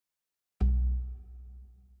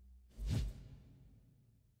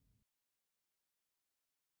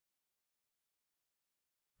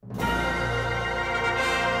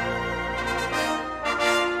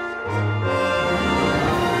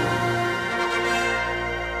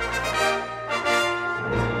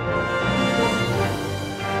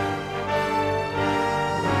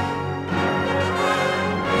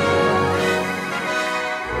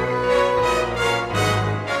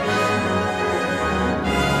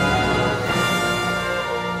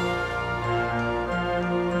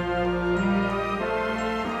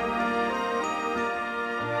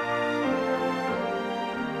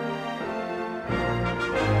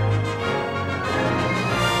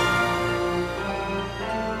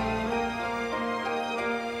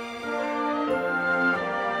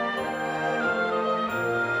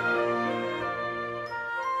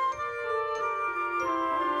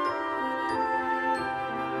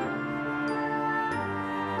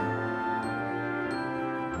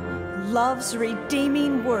Love's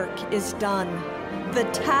redeeming work is done. The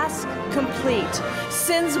task complete.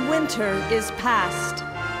 Sin's winter is past.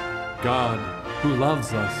 God, who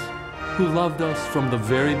loves us, who loved us from the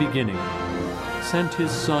very beginning, sent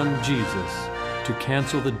his Son, Jesus, to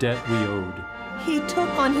cancel the debt we owed. He took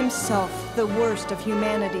on himself the worst of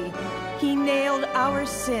humanity. He nailed our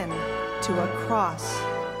sin to a cross.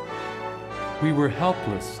 We were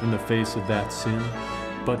helpless in the face of that sin,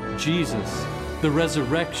 but Jesus, the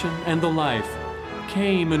resurrection and the life,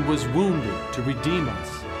 came and was wounded to redeem us.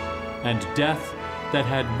 And death, that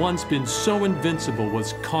had once been so invincible,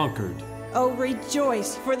 was conquered. Oh,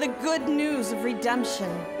 rejoice for the good news of redemption.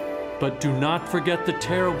 But do not forget the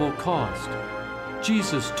terrible cost.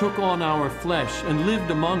 Jesus took on our flesh and lived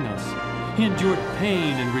among us. He endured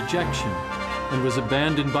pain and rejection and was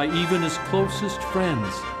abandoned by even his closest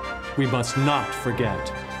friends. We must not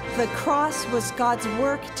forget. The cross was God's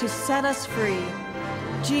work to set us free.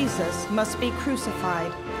 Jesus must be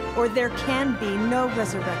crucified, or there can be no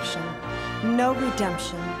resurrection, no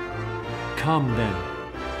redemption. Come then,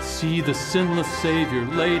 see the sinless Savior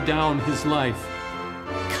lay down his life.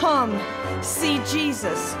 Come, see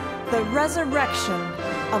Jesus, the resurrection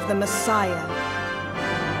of the Messiah.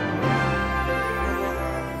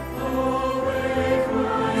 Awake,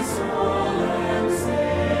 my soul, and sing.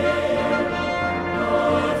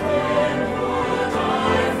 Lord, when would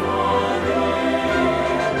I for thee?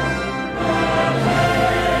 But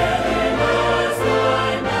heaven as thy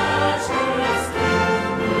matchless King,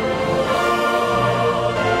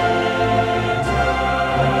 behold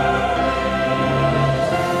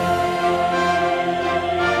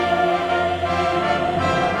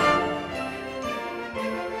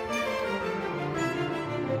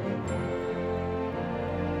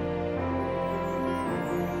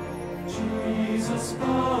Jesus,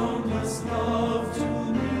 boundless love to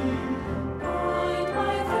me, bind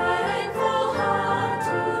my thankful heart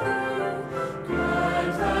to thee.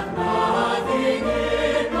 Grant that nothing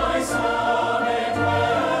in my soul may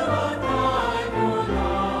dwell but thy good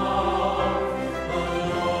love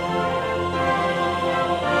alone.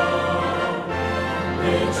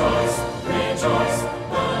 Rejoice, rejoice,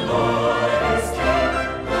 the Lord is King,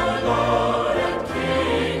 the Lord and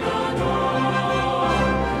King adore.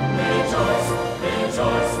 Rejoice,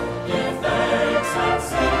 rejoice, give thanks and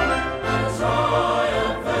sing, and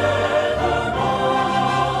triumph evermore.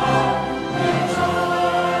 Rejoice.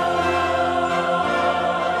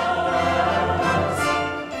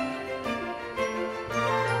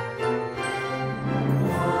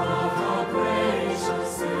 Oh, how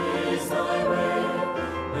gracious is thy way,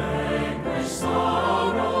 anguish,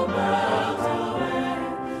 sorrow melt away.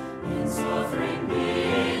 In suffering be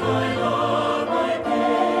thy love my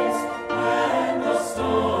peace, when the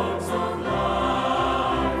storms of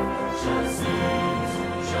life shall cease,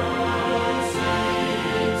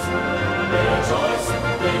 Rejoice,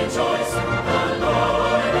 rejoice, the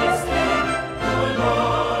Lord is King, the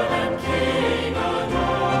Lord and King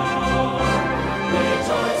adore.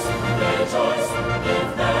 Rejoice, rejoice, give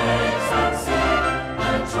thanks and sing,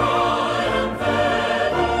 and triumph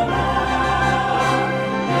evermore.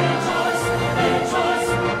 Rejoice, rejoice,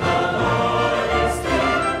 the Lord is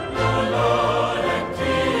King, the Lord and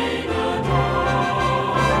King adore.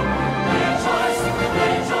 Rejoice,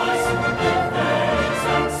 rejoice, give thanks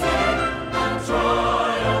and sing, and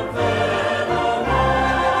triumph evermore.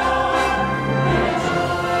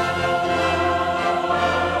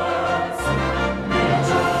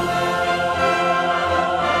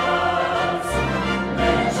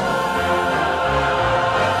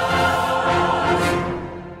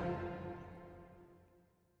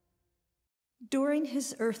 During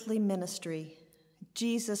his earthly ministry,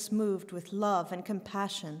 Jesus moved with love and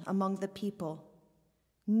compassion among the people.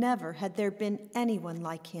 Never had there been anyone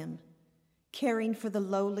like him, caring for the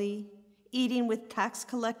lowly, eating with tax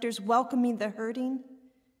collectors, welcoming the hurting.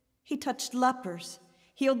 He touched lepers,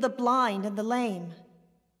 healed the blind and the lame,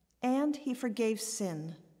 and he forgave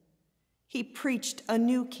sin. He preached a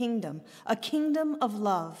new kingdom, a kingdom of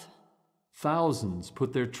love. Thousands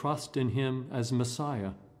put their trust in him as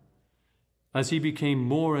Messiah. As he became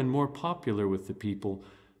more and more popular with the people,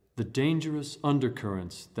 the dangerous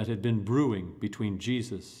undercurrents that had been brewing between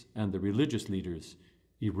Jesus and the religious leaders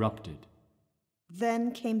erupted.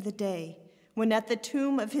 Then came the day when at the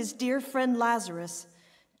tomb of his dear friend Lazarus,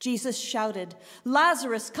 Jesus shouted,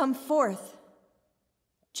 "Lazarus, come forth!"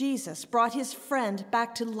 Jesus brought his friend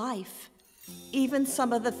back to life. Even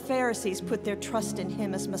some of the Pharisees put their trust in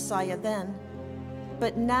him as Messiah then.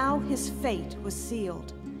 But now his fate was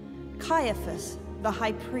sealed. Caiaphas, the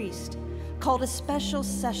high priest, called a special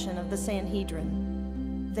session of the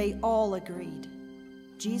Sanhedrin. They all agreed.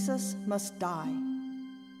 Jesus must die.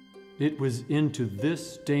 It was into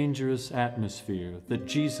this dangerous atmosphere that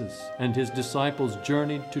Jesus and his disciples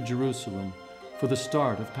journeyed to Jerusalem for the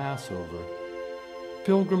start of Passover.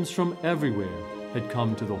 Pilgrims from everywhere had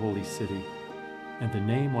come to the holy city, and the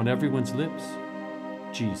name on everyone's lips,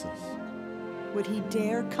 Jesus. Would he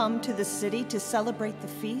dare come to the city to celebrate the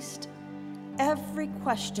feast? Every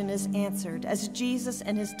question is answered as Jesus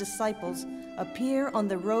and his disciples appear on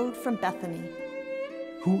the road from Bethany.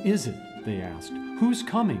 Who is it? They asked. Who's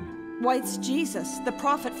coming? Why, it's Jesus, the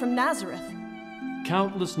prophet from Nazareth.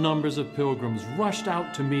 Countless numbers of pilgrims rushed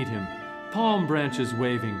out to meet him, palm branches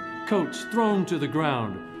waving, coats thrown to the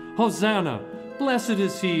ground. Hosanna! Blessed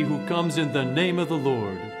is he who comes in the name of the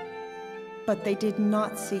Lord. But they did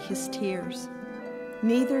not see his tears.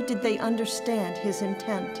 Neither did they understand his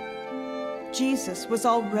intent. Jesus was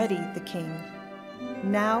already the king.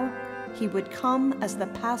 Now he would come as the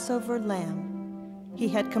Passover lamb. He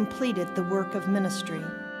had completed the work of ministry.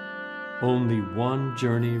 Only one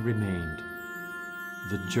journey remained,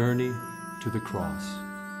 the journey to the cross.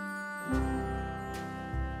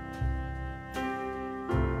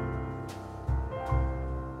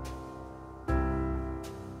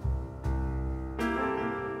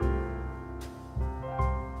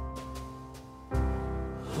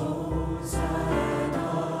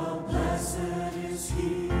 Hosanna, blessed is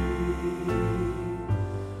he.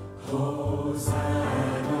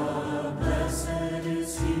 Hosanna, blessed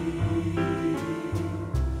is he.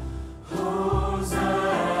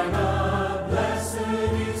 Hosanna, blessed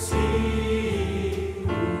is he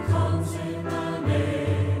who comes in the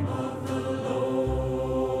name of the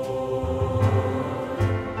Lord.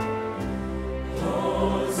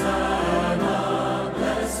 Hosanna,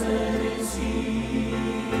 blessed is he.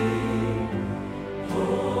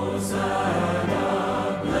 Hosanna,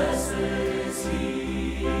 blessed is he.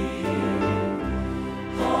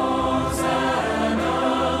 Hosanna,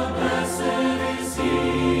 blessed is he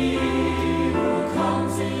who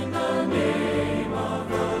comes in the name of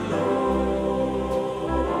the Lord.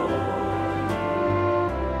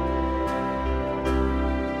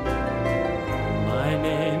 My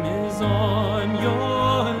name is on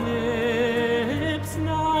your lips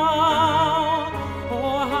now.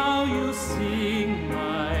 Oh, how you sing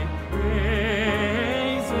my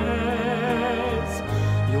praises.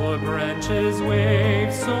 Your branches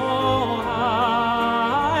wave so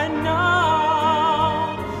high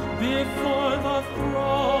now before the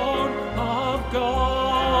throne of God.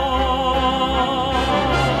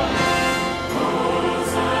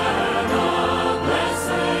 Hosanna,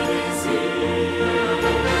 blessed is he.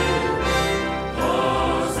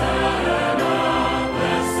 Hosanna,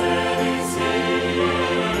 blessed is he.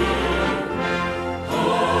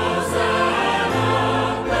 Hosanna,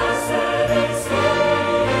 blessed is he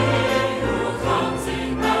who comes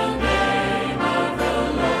in the name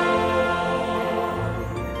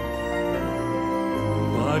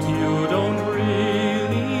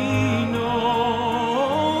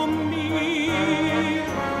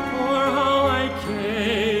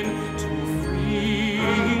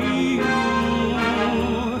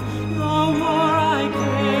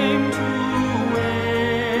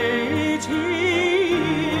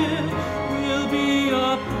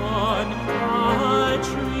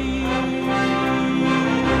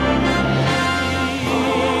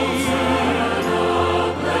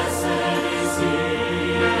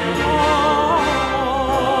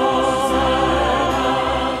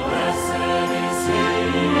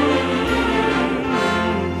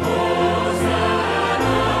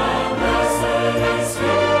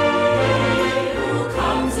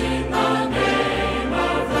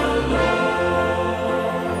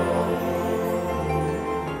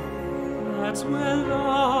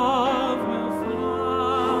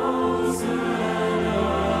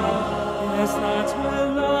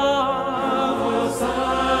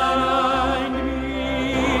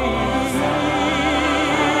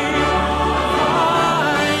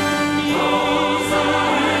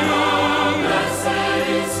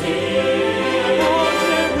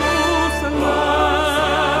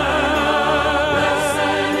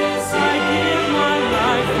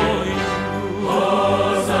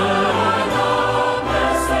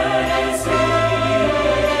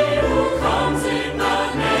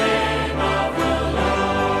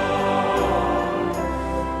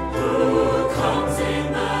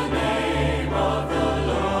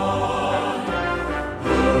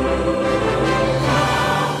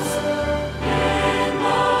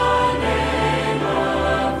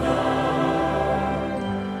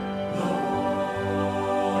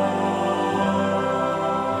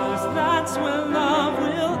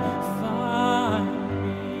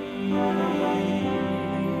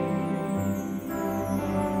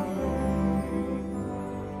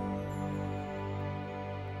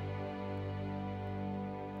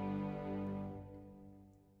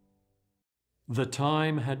The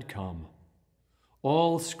time had come.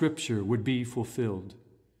 All Scripture would be fulfilled.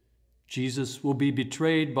 Jesus will be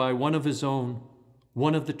betrayed by one of his own,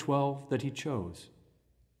 one of the 12 that he chose.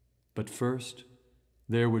 But first,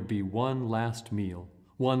 there would be one last meal,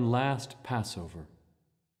 one last Passover.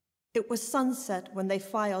 It was sunset when they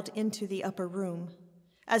filed into the upper room.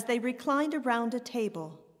 As they reclined around a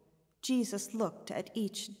table, Jesus looked at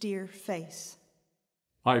each dear face.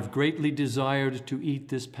 I've greatly desired to eat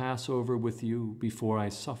this Passover with you before I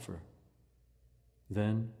suffer.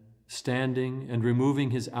 Then, standing and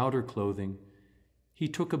removing his outer clothing, he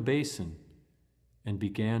took a basin and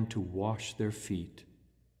began to wash their feet.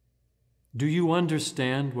 Do you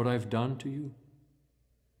understand what I've done to you?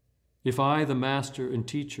 If I, the master and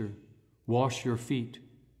teacher, wash your feet,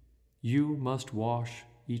 you must wash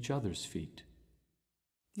each other's feet.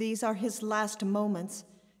 These are his last moments,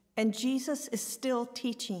 and Jesus is still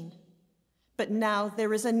teaching. But now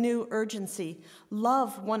there is a new urgency.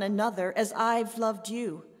 Love one another as I've loved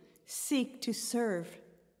you. Seek to serve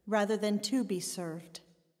rather than to be served.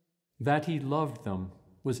 That he loved them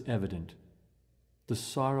was evident. The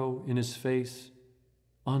sorrow in his face,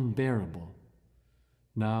 unbearable.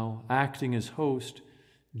 Now, acting as host,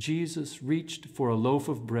 Jesus reached for a loaf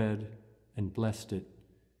of bread and blessed it.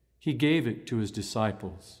 He gave it to his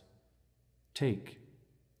disciples. Take,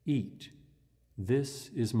 eat. This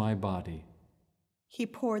is my body. He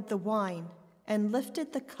poured the wine and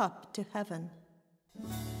lifted the cup to heaven.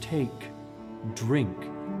 Take, drink.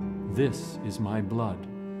 This is my blood.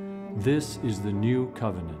 This is the new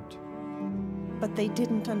covenant. But they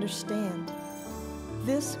didn't understand.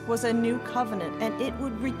 This was a new covenant, and it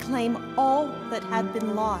would reclaim all that had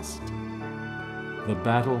been lost. The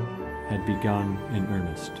battle had begun in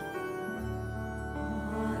earnest.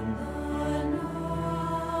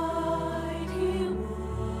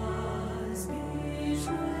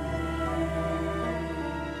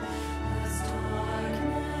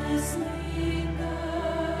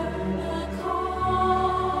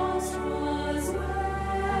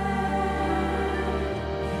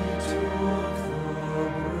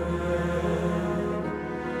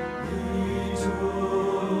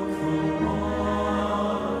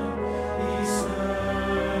 He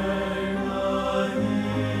said,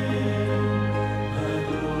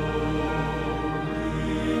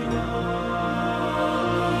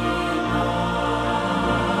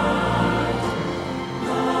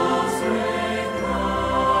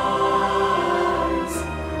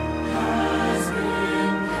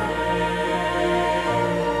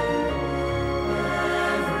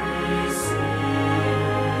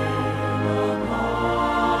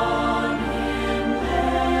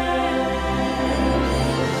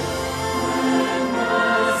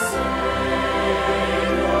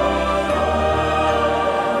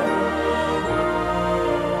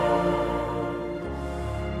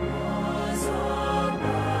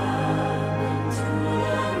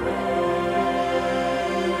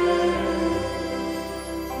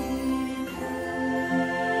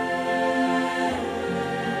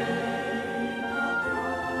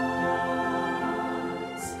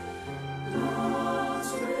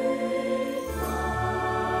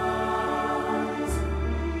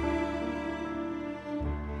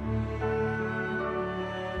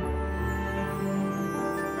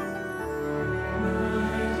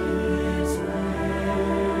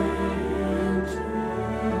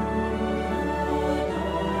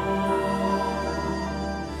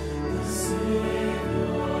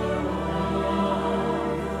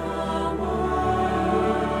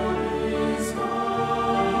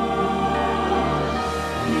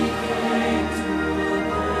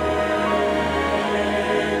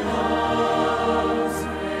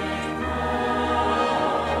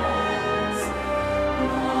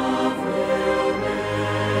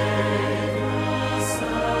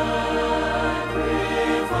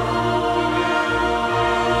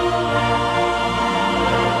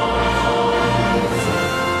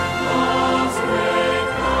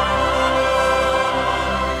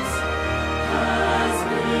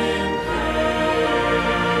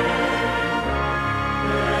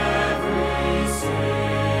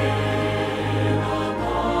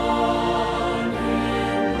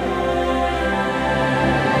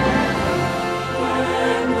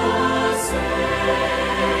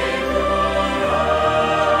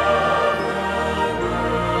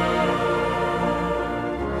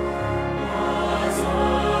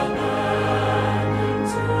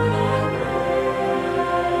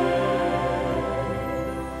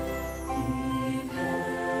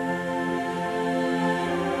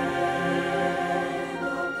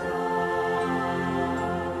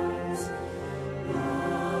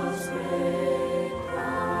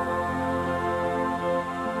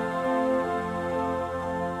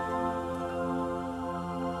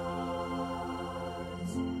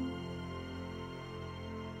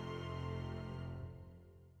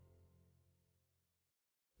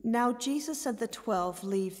 Now Jesus and the 12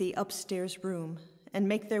 leave the upstairs room and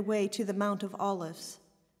make their way to the Mount of Olives,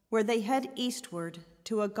 where they head eastward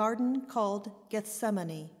to a garden called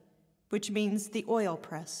Gethsemane, which means the oil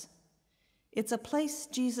press. It's a place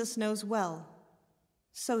Jesus knows well.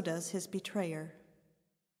 So does his betrayer.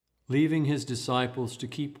 Leaving his disciples to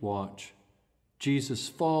keep watch, Jesus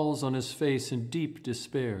falls on his face in deep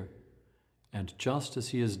despair, and just as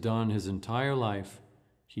he has done his entire life,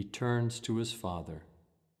 he turns to his Father.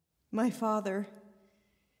 My Father,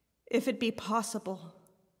 if it be possible,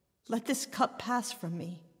 let this cup pass from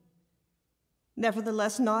me.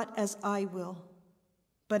 Nevertheless, not as I will,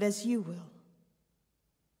 but as you will.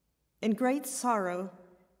 In great sorrow,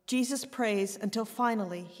 Jesus prays until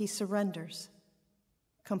finally he surrenders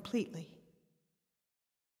completely.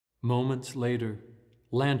 Moments later,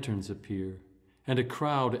 lanterns appear, and a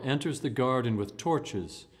crowd enters the garden with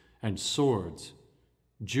torches and swords.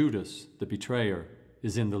 Judas, the betrayer,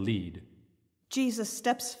 is in the lead. Jesus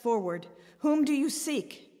steps forward. Whom do you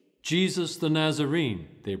seek? Jesus the Nazarene,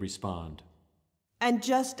 they respond. And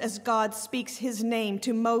just as God speaks his name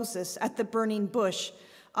to Moses at the burning bush,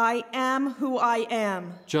 I am who I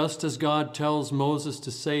am. Just as God tells Moses to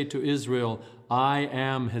say to Israel, I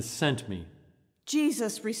am has sent me.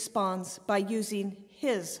 Jesus responds by using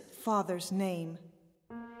his Father's name.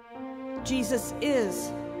 Jesus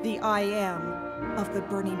is the I am of the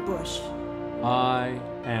burning bush. I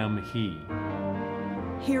am he.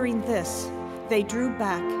 Hearing this, they drew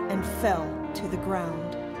back and fell to the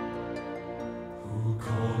ground. Who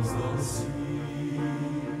calms the sea,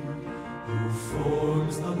 who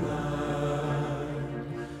forms the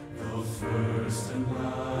land, the first and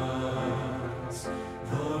last,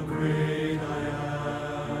 the great I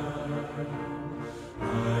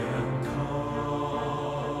am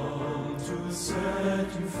come to set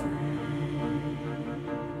you free.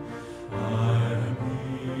 I am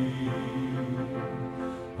he,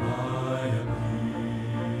 I am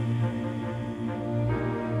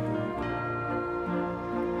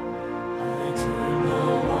I turn the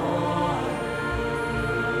water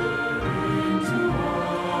into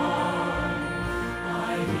wine. I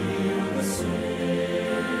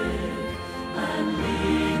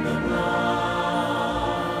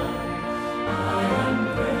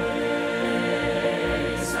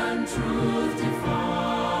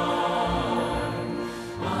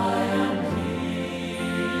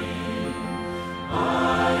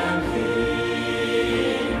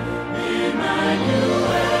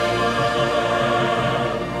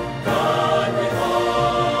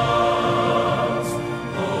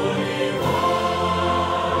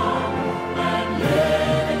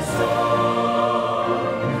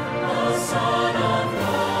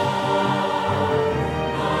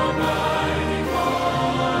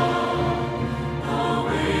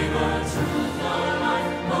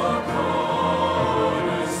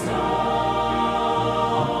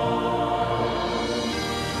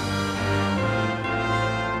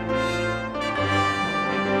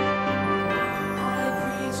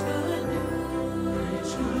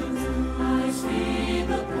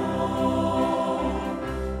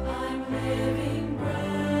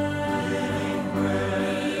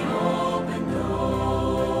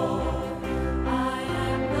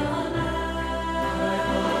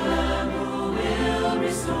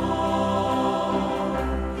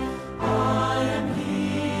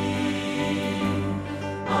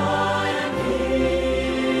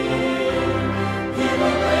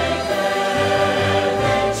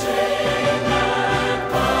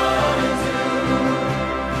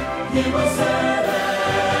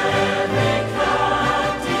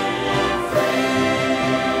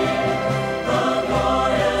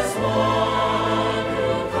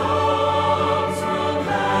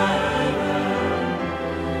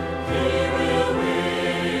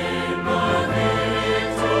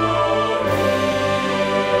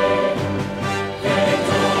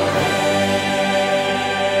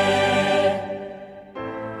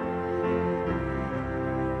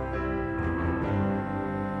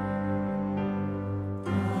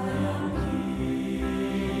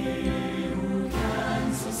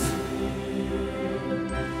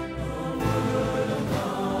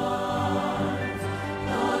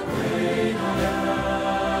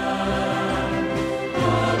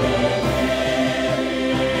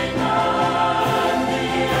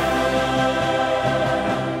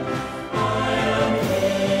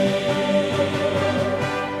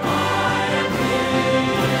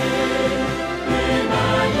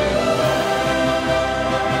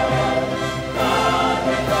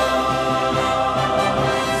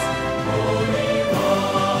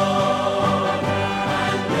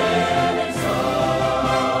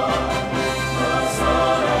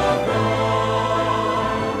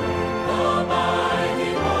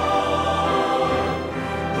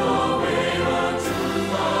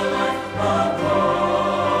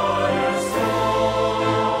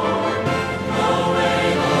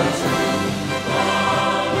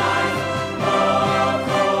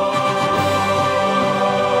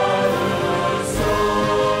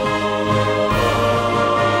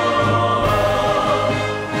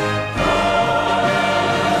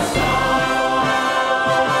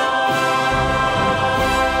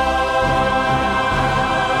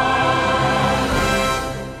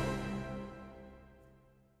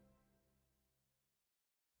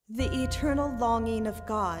eternal longing of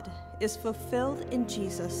God is fulfilled in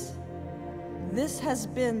Jesus. This has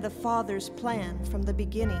been the Father's plan from the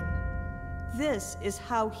beginning. This is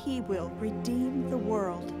how he will redeem the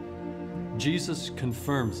world. Jesus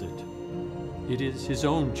confirms it. It is his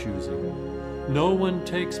own choosing. No one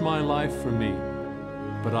takes my life from me,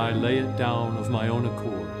 but I lay it down of my own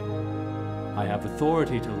accord. I have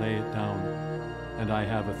authority to lay it down, and I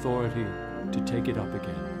have authority to take it up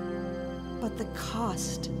again. But the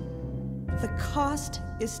cost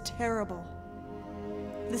is terrible.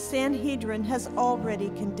 The Sanhedrin has already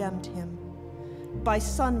condemned him. By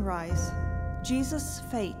sunrise, Jesus'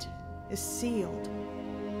 fate is sealed.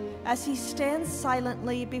 As he stands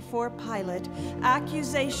silently before Pilate,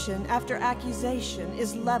 accusation after accusation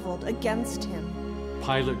is leveled against him.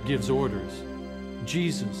 Pilate gives orders.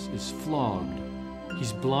 Jesus is flogged.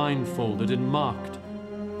 He's blindfolded and mocked.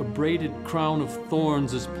 A braided crown of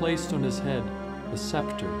thorns is placed on his head, a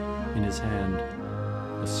scepter in his hand.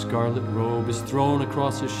 A scarlet robe is thrown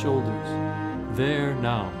across his shoulders. There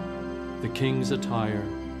now, the king's attire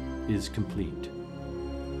is complete.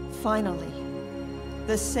 Finally,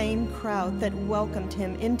 the same crowd that welcomed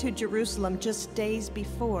him into Jerusalem just days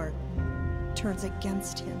before turns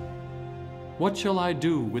against him. What shall I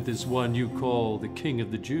do with this one you call the King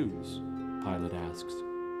of the Jews? Pilate asks.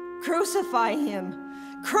 Crucify him!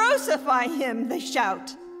 Crucify him! They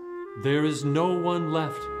shout. There is no one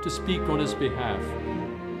left to speak on his behalf.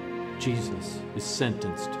 Jesus is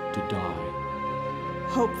sentenced to die.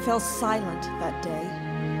 Hope fell silent that day.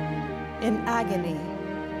 In agony,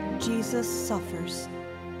 Jesus suffers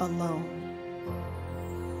alone.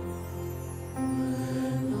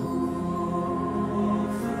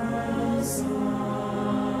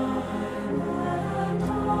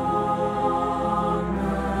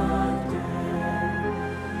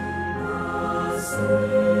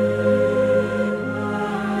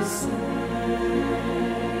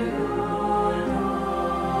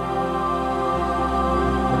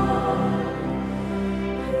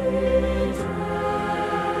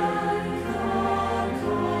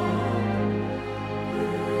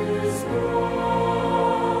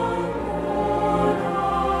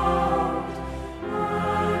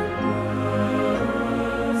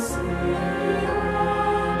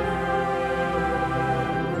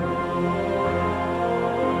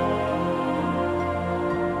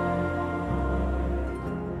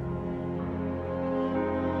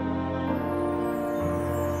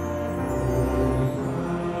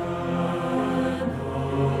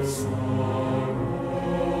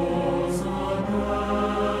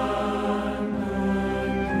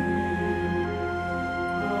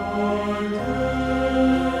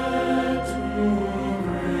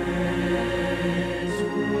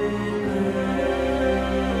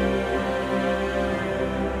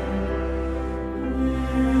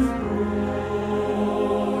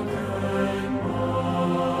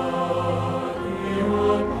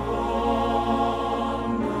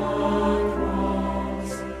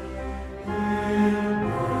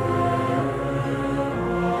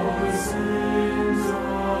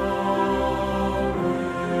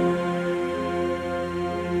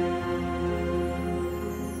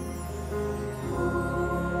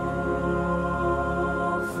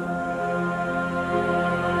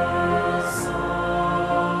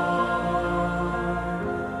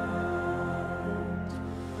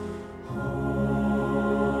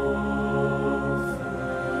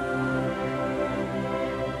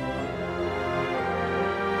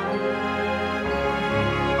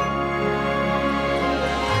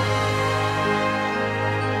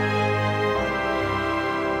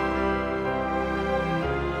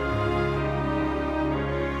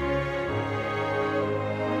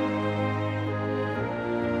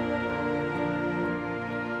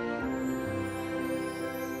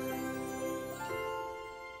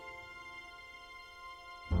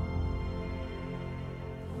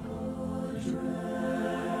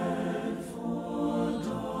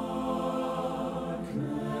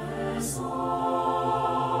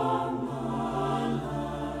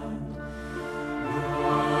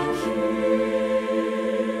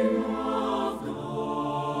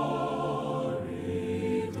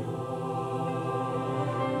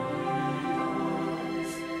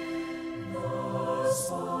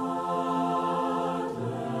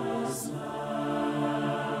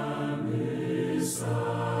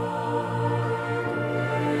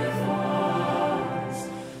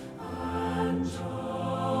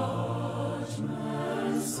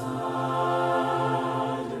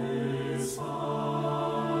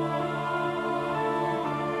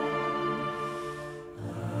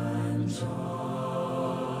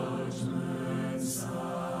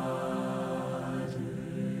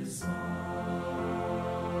 Satisfied.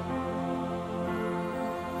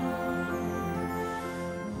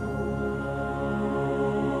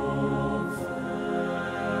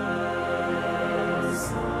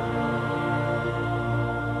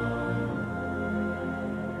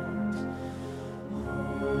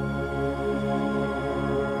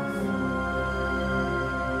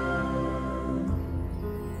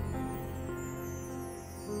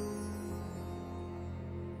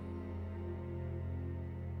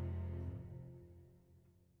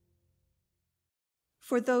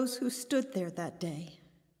 For those who stood there that day,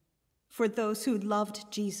 for those who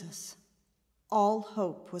loved Jesus, all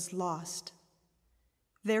hope was lost.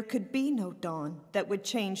 There could be no dawn that would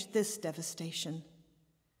change this devastation.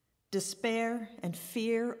 Despair and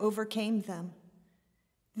fear overcame them.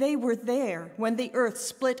 They were there when the earth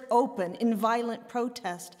split open in violent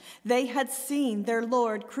protest. They had seen their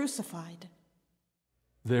Lord crucified.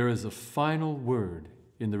 There is a final word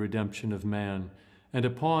in the redemption of man, and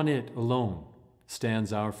upon it alone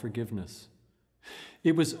stands our forgiveness.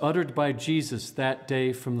 It was uttered by Jesus that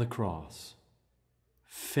day from the cross.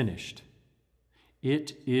 Finished.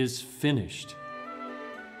 It is finished.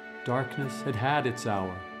 Darkness had had its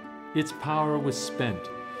hour. Its power was spent.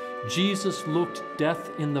 Jesus looked death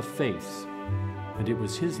in the face, and it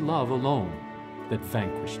was his love alone that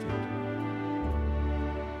vanquished it.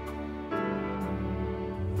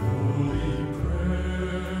 Holy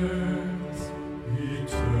praise,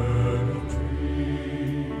 eternal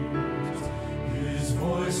dreams, his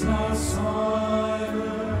voice not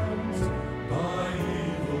silenced by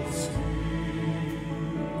evil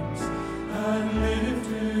schemes, and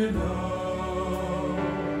lifted up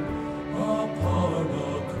upon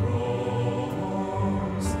the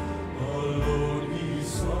cross, alone he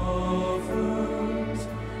suffers,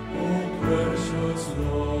 oh precious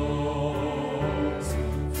loss.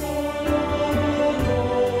 For love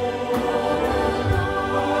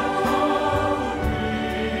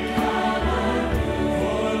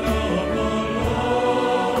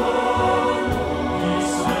he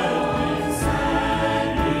set me free.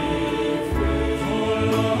 For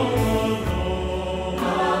love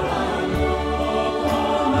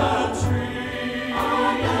upon that tree,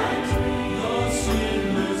 the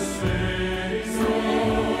sinless Savior, he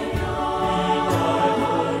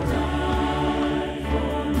died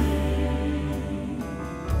for me.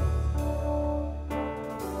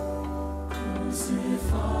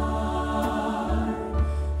 Crucified,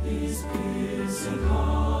 his piercing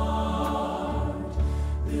heart,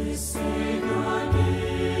 this Savior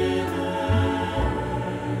given,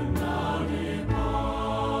 now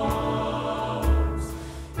departs.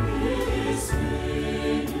 It is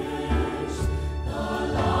finished, the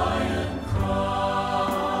Lion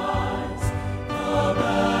cries, the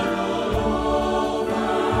battle over,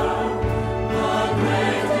 the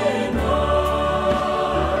grave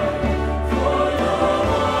denied. For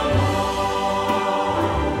love alone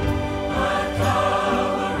at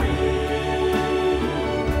Calvary,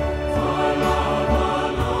 for love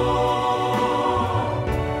alone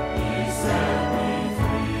he set me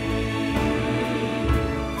free.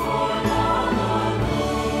 For love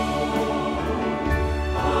alone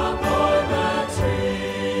upon that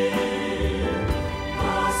tree,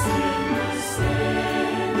 the sinless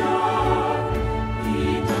Savior, he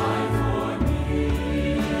died for me.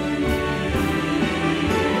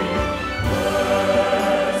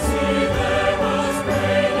 Mercy there was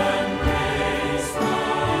great and grace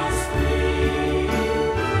was free.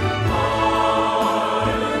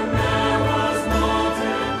 Pardon there was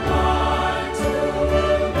multiplied to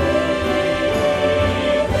me.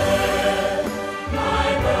 There my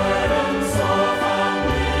burden so found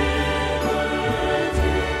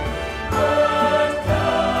liberty at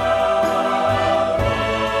Calvary.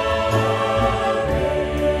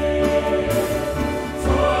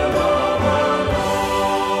 For love alone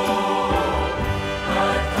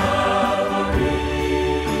at Calvary,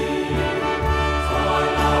 for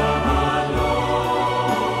love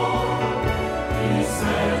alone he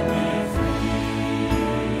set me free.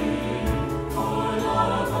 For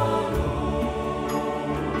love alone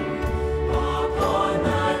upon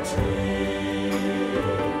that tree,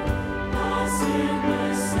 the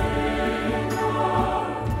sinless Savior,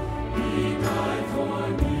 he died for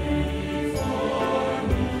me,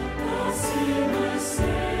 the sinless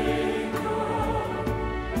Savior,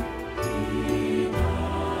 he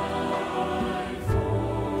died for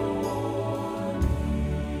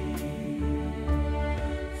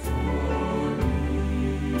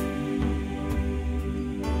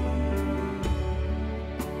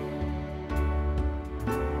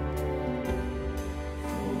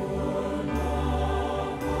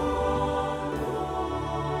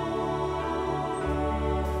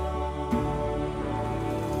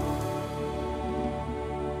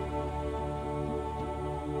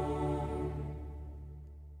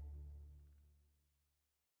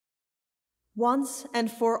Once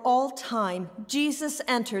and for all time, Jesus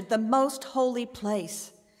entered the most holy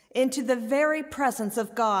place, into the very presence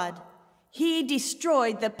of God. He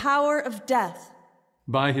destroyed the power of death.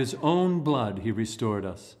 By his own blood he restored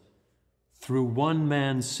us. Through one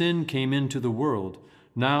man sin came into the world.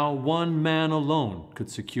 Now one man alone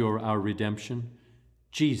could secure our redemption.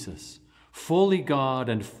 Jesus, fully God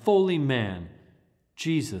and fully man,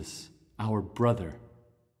 Jesus, our brother.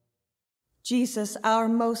 Jesus, our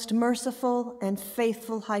most merciful and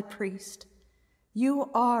faithful high priest, you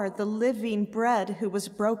are the living bread who was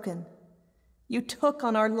broken. You took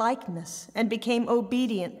on our likeness and became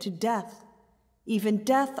obedient to death, even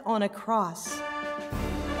death on a cross.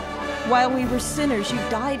 While we were sinners, you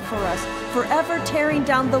died for us, forever tearing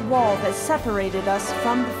down the wall that separated us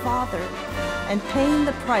from the Father and paying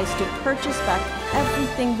the price to purchase back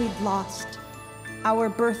everything we'd lost, our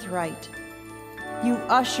birthright. You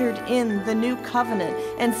ushered in the new covenant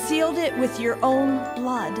and sealed it with your own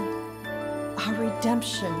blood. Our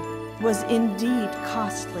redemption was indeed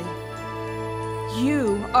costly.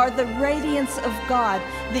 You are the radiance of God,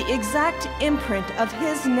 the exact imprint of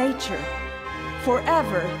His nature.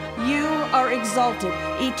 Forever, you are exalted,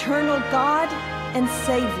 eternal God and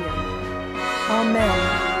Savior.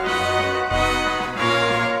 Amen.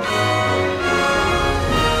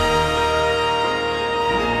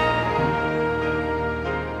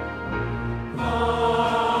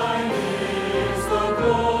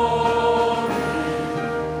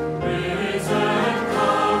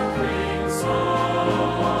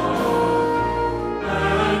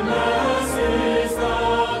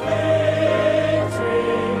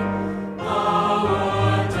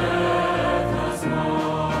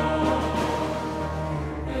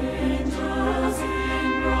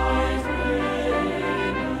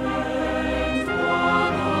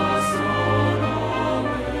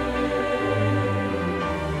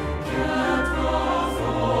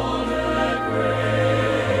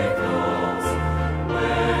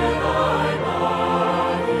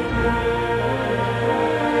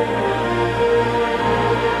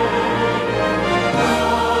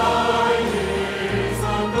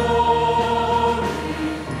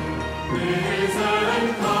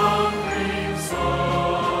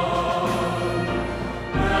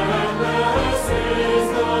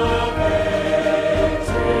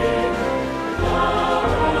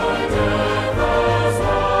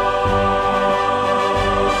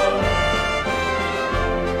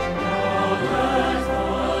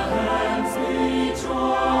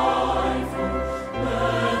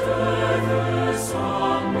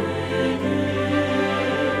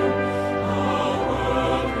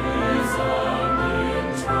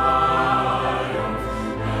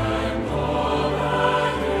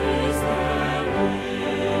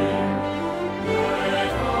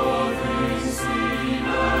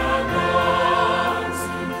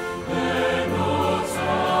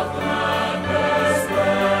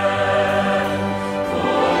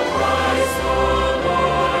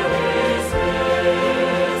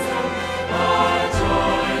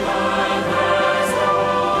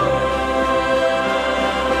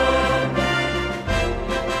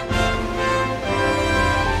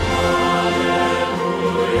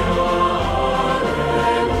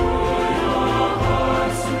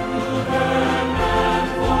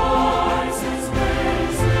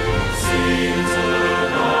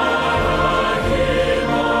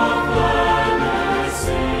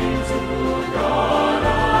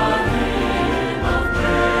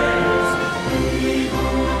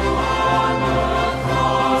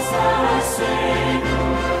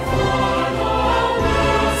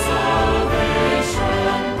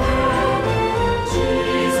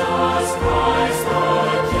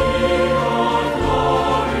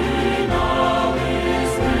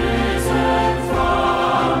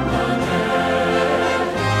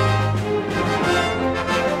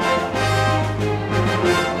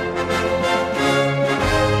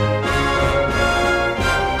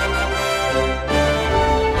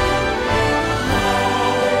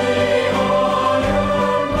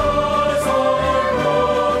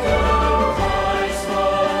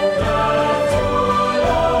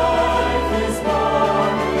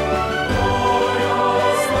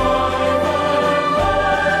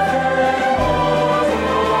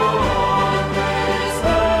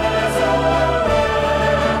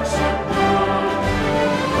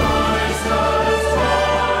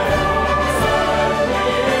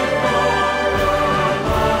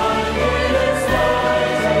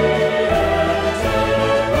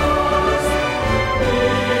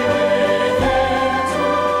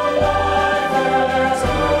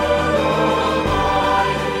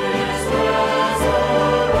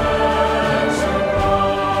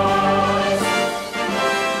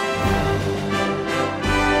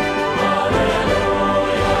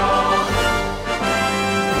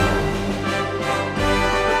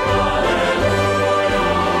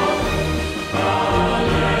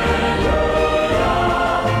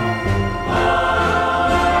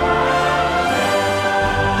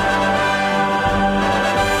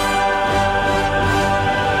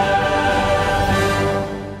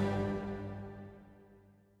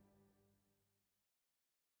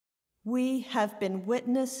 We have been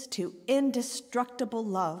witness to indestructible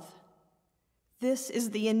love. This is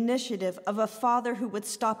the initiative of a Father who would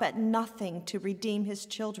stop at nothing to redeem his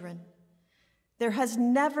children. There has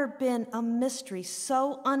never been a mystery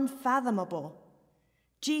so unfathomable.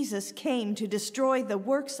 Jesus came to destroy the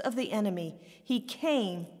works of the enemy. He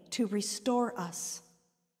came to restore us.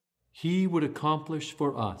 He would accomplish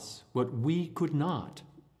for us what we could not.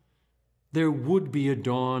 There would be a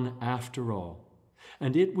dawn after all,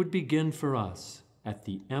 and it would begin for us at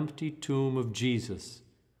the empty tomb of Jesus,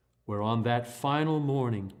 where on that final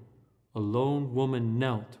morning a lone woman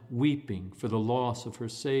knelt weeping for the loss of her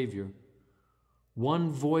Savior.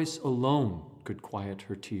 One voice alone could quiet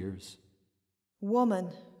her tears. Woman,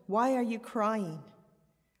 why are you crying?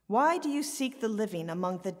 Why do you seek the living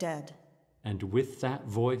among the dead? And with that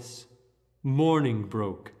voice, morning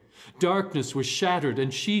broke. Darkness was shattered,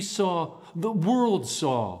 and she saw, the world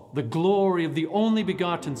saw, the glory of the only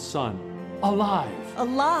begotten Son, alive.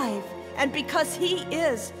 Alive! And because he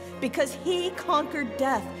is, because he conquered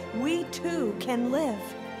death, we too can live.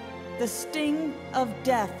 The sting of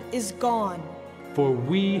death is gone. For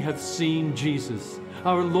we have seen Jesus,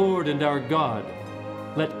 our Lord and our God.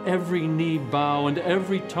 Let every knee bow and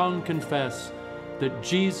every tongue confess that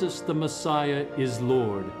Jesus the Messiah is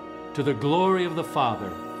Lord, to the glory of the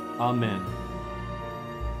Father. Amen.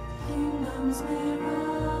 Kingdoms may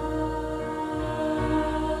rise,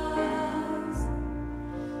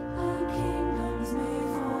 and kingdoms may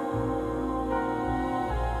fall.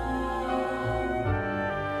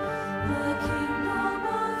 The kingdom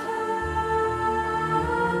of heaven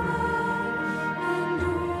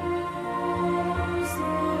endures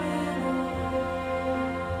through it all.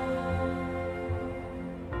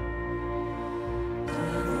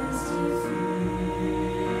 Death is defeated,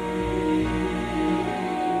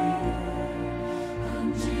 and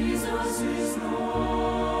Jesus is Lord.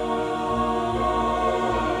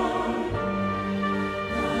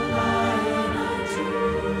 The Lion of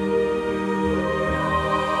Judah,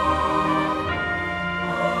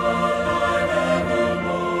 alive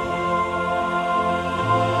evermore.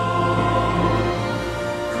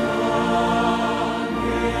 Crown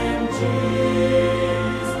him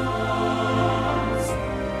Jesus,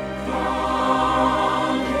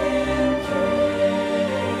 crown him King,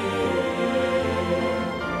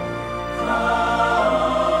 crown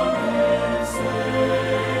him Savior,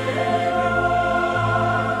 Lord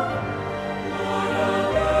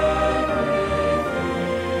of everything,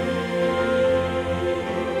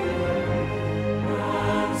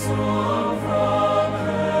 and so